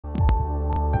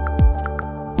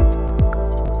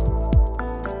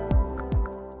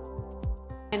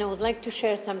and I would like to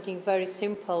share something very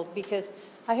simple because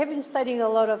I have been studying a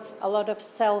lot of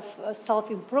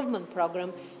self-improvement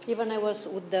program. Even I was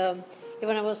with Dr.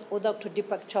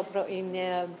 Deepak Chopra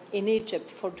in Egypt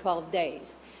for 12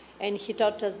 days, and he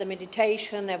taught us the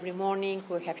meditation every morning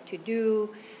we have to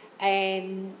do,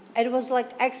 and it was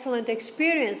like excellent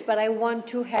experience. But I want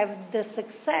to have the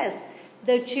success,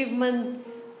 the achievement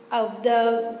of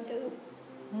the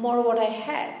more what I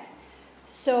had.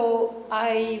 So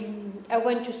I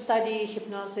went to study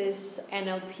hypnosis,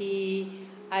 NLP.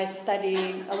 I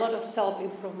studied a lot of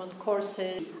self-improvement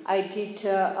courses. I did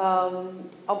Dr.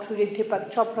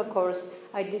 Deepak Chopra course.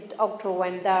 I did Dr.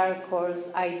 Wendar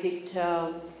course. I did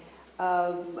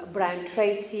Brian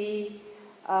Tracy.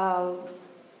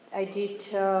 I did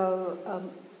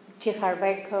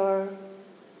Chiharvekar.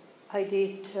 I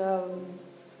did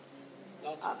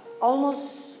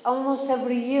almost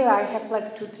every year. I have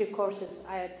like 2-3 courses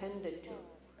I attended to.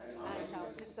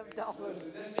 Thousands of dollars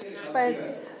spent,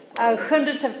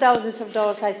 hundreds of thousands of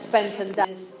dollars I spent on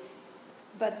this.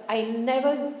 But I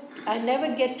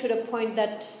never get to the point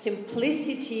that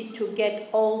simplicity to get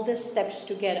all the steps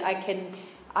together. I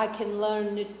can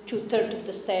learn 2/3 of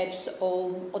the steps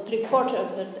or 3/4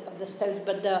 of the steps,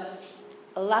 but the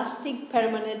lasting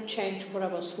permanent change what I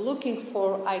was looking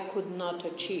for, I could not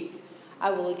achieve. I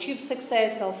will achieve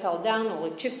success, I'll fall down, I'll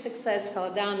achieve success,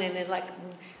 fall down, and then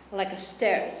like a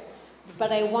stairs.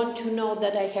 But I want to know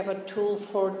that I have a tool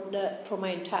for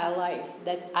my entire life,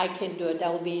 that I can do it.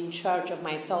 I'll be in charge of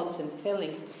my thoughts and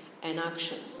feelings and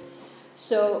actions.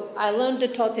 So I learned the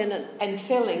thought and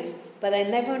feelings, but I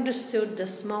never understood the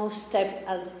small steps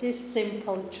as this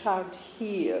simple chart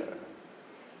here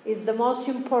is the most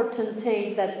important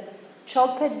thing, that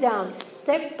chop it down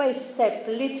step by step,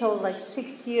 little like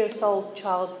 6 years old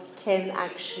child can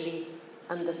actually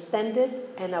understand it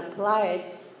and apply it,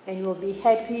 and you'll be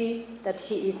happy that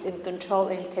he is in control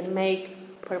and can make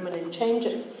permanent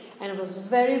changes. And I was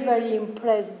very, very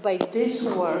impressed by this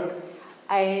work,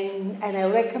 and I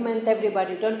recommend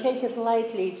everybody, don't take it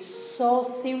lightly, it's so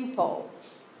simple,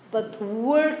 but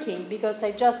working, because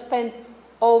I just spent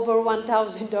over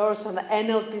 $1,000 on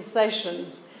NLP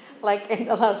sessions like in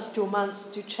the last 2 months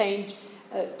to change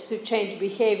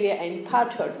behavior and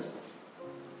patterns.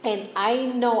 And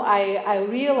I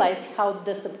realize how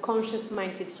the subconscious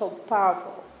mind is so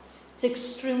powerful. It's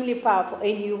extremely powerful,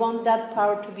 and you want that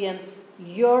power to be on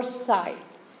your side.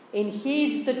 And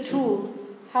he's the tool,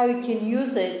 how you can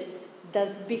use it,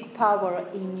 that's big power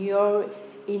in your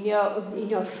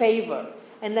favor.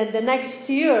 And then the next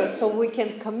year, so we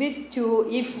can commit to,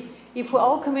 if we're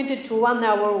all committed to 1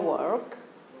 hour work,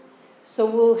 so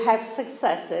we'll have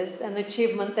successes and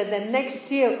achievement, and then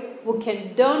next year we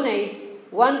can donate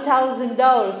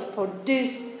 $1,000 for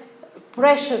this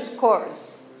precious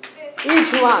course,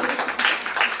 each one.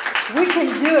 We can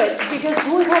do it because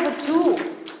we have a tool.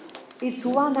 It's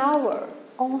 1 hour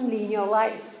only in your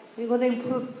life. We're going to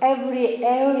improve every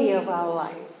area of our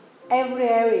life, every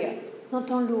area. It's not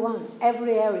only one,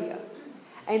 every area.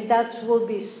 And that will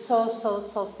be so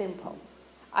simple.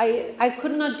 I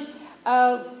could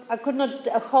not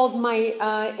hold my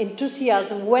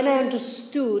enthusiasm when I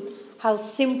understood how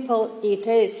simple it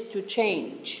is to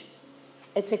change.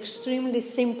 It's extremely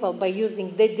simple by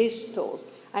using these tools,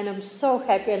 and I'm so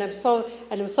happy, and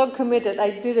I'm so committed. I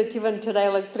did it even today,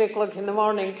 like 3 o'clock in the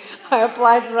morning. I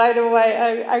applied right away.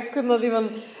 I could not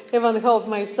even hold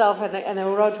myself, and I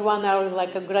wrote 1 hour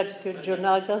like a gratitude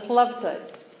journal. I just loved it,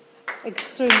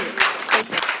 extremely.